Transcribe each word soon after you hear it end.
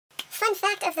fun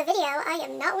fact of the video, I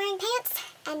am not wearing pants,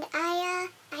 and I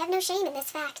have no shame in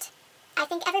this fact. I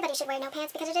think everybody should wear no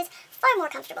pants because it is far more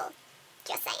comfortable.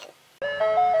 Just saying.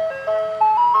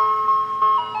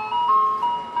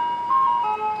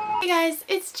 Hey guys,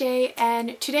 it's Jay,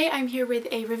 and today I'm here with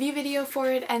a review video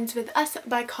for It Ends With Us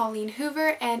by Colleen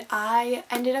Hoover, and I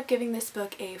ended up giving this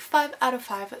book a 5 out of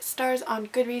 5 stars on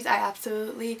Goodreads. I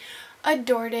absolutely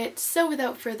adored it. So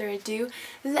without further ado,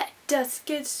 let us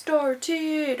get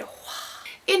started.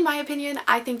 In my opinion,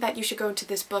 I think that you should go into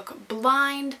this book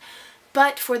blind,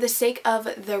 but for the sake of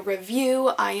the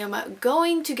review, I am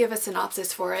going to give a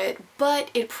synopsis for it,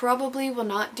 but it probably will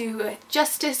not do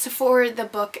justice for the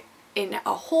book in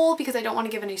a whole because I don't want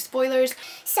to give any spoilers.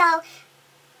 So,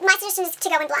 my suggestion is to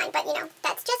go in blind, but you know,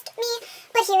 that's just me.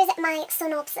 But here is my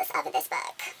synopsis of this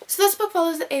book. So this book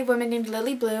follows a woman named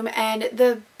Lily Bloom, and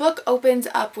the book opens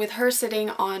up with her sitting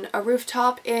on a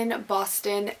rooftop in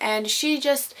Boston, and she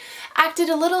just acted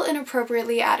a little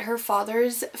inappropriately at her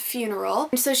father's funeral.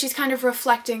 And so she's kind of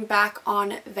reflecting back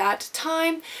on that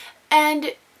time,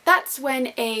 and that's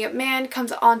when a man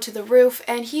comes onto the roof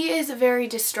and he is very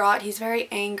distraught. He's very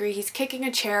angry. He's kicking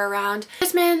a chair around.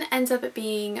 This man ends up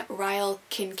being Ryle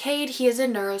Kincaid. He is a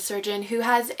neurosurgeon who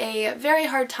has a very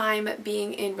hard time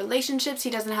being in relationships. He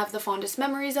doesn't have the fondest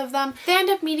memories of them. They end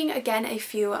up meeting again a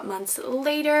few months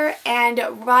later, and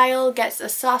Ryle gets a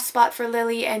soft spot for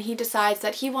Lily and he decides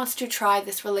that he wants to try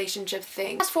this relationship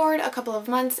thing. Fast forward a couple of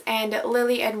months and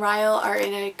Lily and Ryle are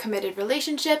in a committed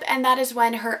relationship, and that is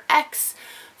when her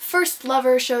first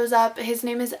lover shows up. His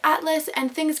name is Atlas, and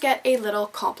things get a little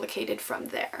complicated from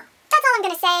there. That's all I'm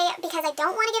gonna say because I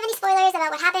don't want to give any spoilers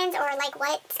about what happens or like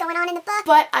what's going on in the book.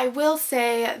 But I will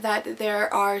say that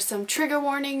there are some trigger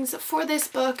warnings for this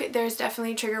book. There's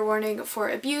definitely a trigger warning for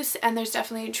abuse, and there's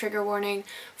definitely a trigger warning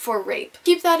for rape.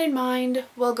 Keep that in mind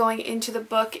while going into the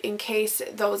book in case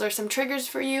those are some triggers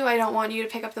for you. I don't want you to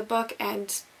pick up the book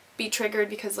and be triggered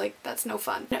because like that's no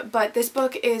fun. But this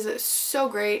book is so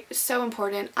great, so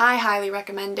important. I highly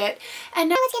recommend it. And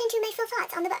now let's get into my full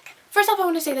thoughts on the book. First off, I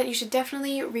want to say that you should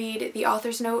definitely read the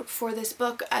author's note for this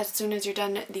book as soon as you're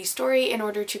done the story in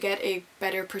order to get a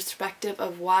better perspective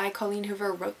of why Colleen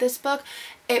Hoover wrote this book.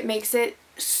 It makes it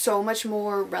so much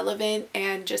more relevant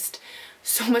and just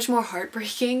so much more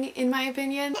heartbreaking in my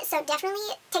opinion. So definitely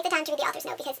take the time to read the author's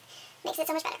note because it makes it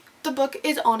so much better. The book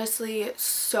is honestly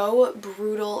so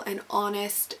brutal and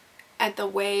honest at the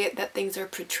way that things are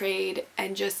portrayed,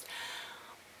 and just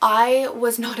I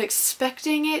was not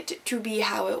expecting it to be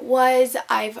how it was.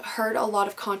 I've heard a lot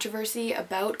of controversy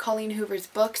about Colleen Hoover's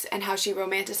books and how she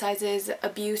romanticizes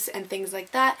abuse and things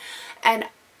like that, and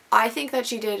I think that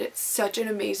she did such an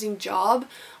amazing job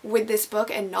with this book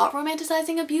and not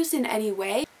romanticizing abuse in any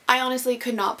way. I honestly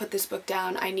could not put this book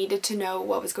down. I needed to know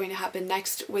what was going to happen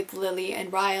next with Lily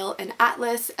and Ryle and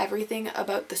Atlas. Everything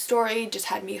about the story just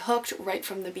had me hooked right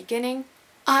from the beginning.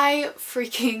 I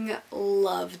freaking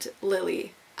loved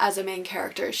Lily as a main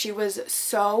character. She was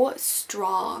so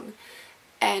strong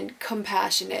and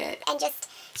compassionate. And just,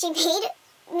 she made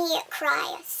me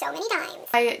cry so many times.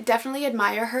 I definitely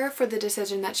admire her for the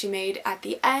decision that she made at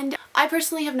the end. I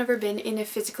personally have never been in a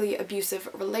physically abusive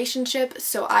relationship,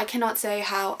 so I cannot say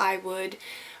how I would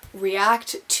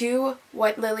react to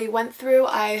what Lily went through.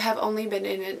 I have only been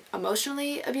in an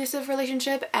emotionally abusive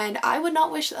relationship, and I would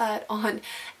not wish that on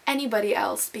anybody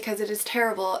else because it is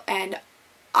terrible, and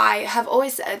I have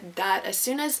always said that as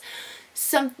soon as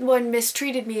someone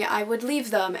mistreated me, I would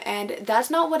leave them, and that's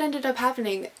not what ended up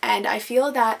happening. And I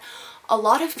feel that a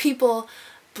lot of people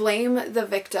blame the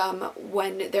victim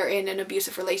when they're in an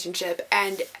abusive relationship,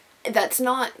 and that's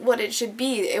not what it should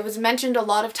be. It was mentioned a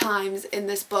lot of times in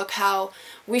this book how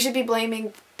we should be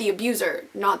blaming the abuser,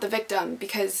 not the victim,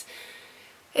 because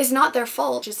it's not their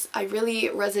fault. I really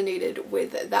resonated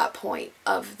with that point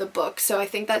of the book, so I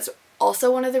think that's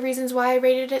also one of the reasons why I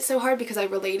rated it so hard, because I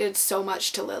related so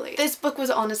much to Lily. This book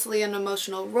was honestly an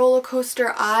emotional roller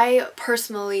coaster. I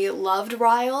personally loved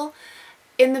Ryle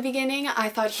in the beginning. I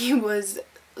thought he was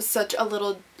such a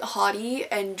little haughty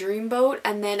and dreamboat,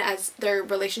 and then as their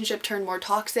relationship turned more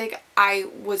toxic, I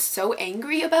was so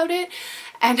angry about it,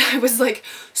 and I was like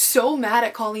so mad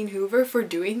at Colleen Hoover for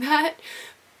doing that.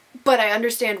 But I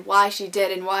understand why she did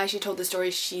and why she told the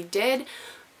story she did.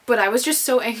 But I was just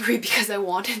so angry because I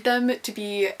wanted them to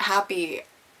be happy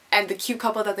and the cute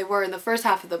couple that they were in the first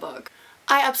half of the book.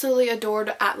 I absolutely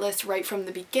adored Atlas right from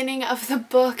the beginning of the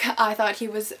book. I thought he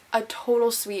was a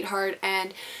total sweetheart,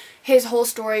 and his whole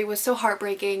story was so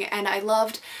heartbreaking, and I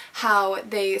loved how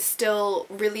they still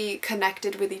really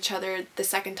connected with each other the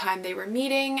second time they were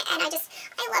meeting. And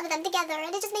I love them together,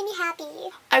 and it just made me happy.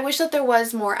 I wish that there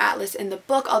was more Atlas in the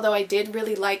book, although I did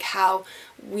really like how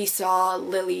we saw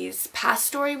Lily's past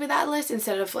story with Atlas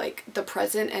instead of like the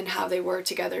present and how they were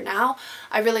together now.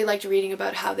 I really liked reading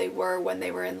about how they were when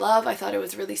they were in love. I thought it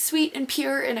was really sweet and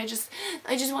pure, and I just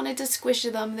wanted to squish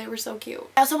them. They were so cute.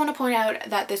 I also want to point out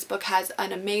that this book has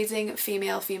an amazing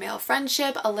female-female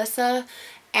friendship. Alyssa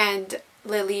and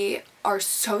Lily are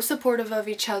so supportive of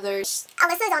each other. Alyssa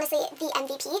is honestly the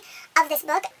MVP of this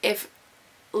book. If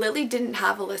Lily didn't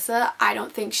have Alyssa, I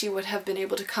don't think she would have been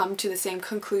able to come to the same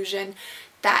conclusion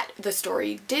that the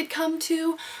story did come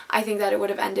to. I think that it would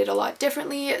have ended a lot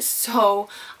differently. So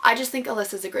I just think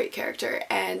Alyssa's a great character,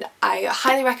 and I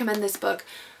highly recommend this book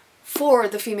for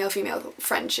the female-female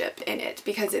friendship in it,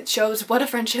 because it shows what a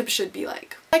friendship should be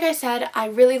like. Like I said, I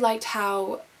really liked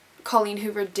how Colleen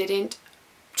Hoover didn't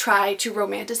try to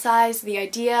romanticize the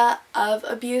idea of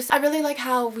abuse. I really like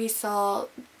how we saw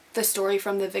the story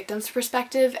from the victim's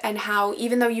perspective, and how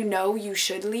even though you know you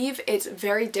should leave, it's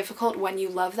very difficult when you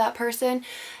love that person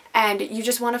and you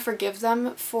just want to forgive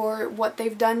them for what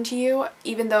they've done to you,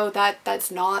 even though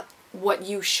that's not what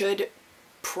you should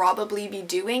probably be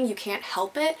doing. You can't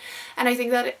help it. And I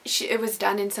think that it was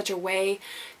done in such a way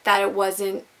that it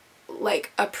wasn't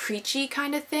like a preachy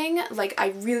kind of thing. Like, I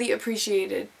really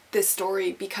appreciated this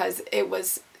story because it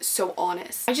was so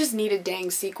honest. I just need a dang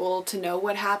sequel to know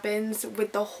what happens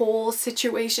with the whole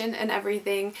situation and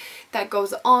everything that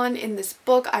goes on in this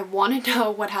book. I want to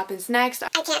know what happens next. I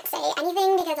can't say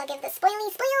anything because I'll give the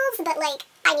spoils, but like,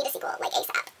 I need a sequel, like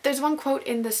ASAP. There's one quote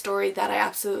in the story that I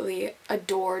absolutely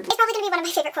adored. It's probably going to be one of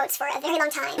my favorite quotes for a very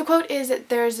long time. The quote is,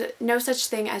 "There's no such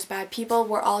thing as bad people.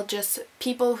 We're all just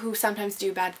people who sometimes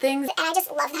do bad things." And I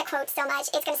just love that quote so much.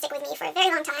 It's going to stick with me for a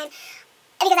very long time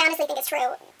because I honestly think it's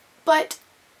true. But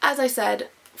as I said,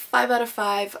 5 out of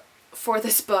 5 for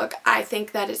this book. I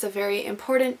think that it's a very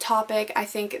important topic. I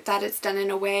think that it's done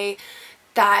in a way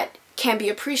that can be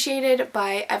appreciated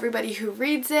by everybody who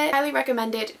reads it. I highly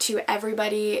recommend it to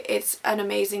everybody. It's an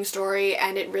amazing story,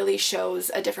 and it really shows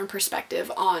a different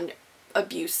perspective on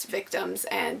abuse victims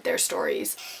and their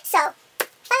stories. So, 5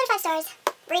 out of 5 stars.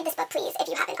 Read this book, please, if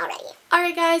you haven't already.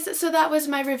 Alright guys, so that was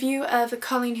my review of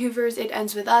Colleen Hoover's It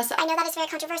Ends With Us. I know that it's very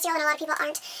controversial and a lot of people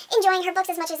aren't enjoying her books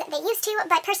as much as they used to,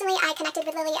 but personally I connected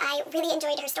with Lily. I really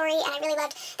enjoyed her story, and I really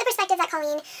loved the perspective that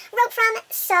Colleen wrote from,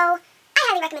 so I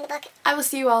highly recommend the book. I will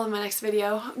see you all in my next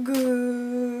video.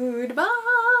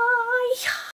 Goodbye!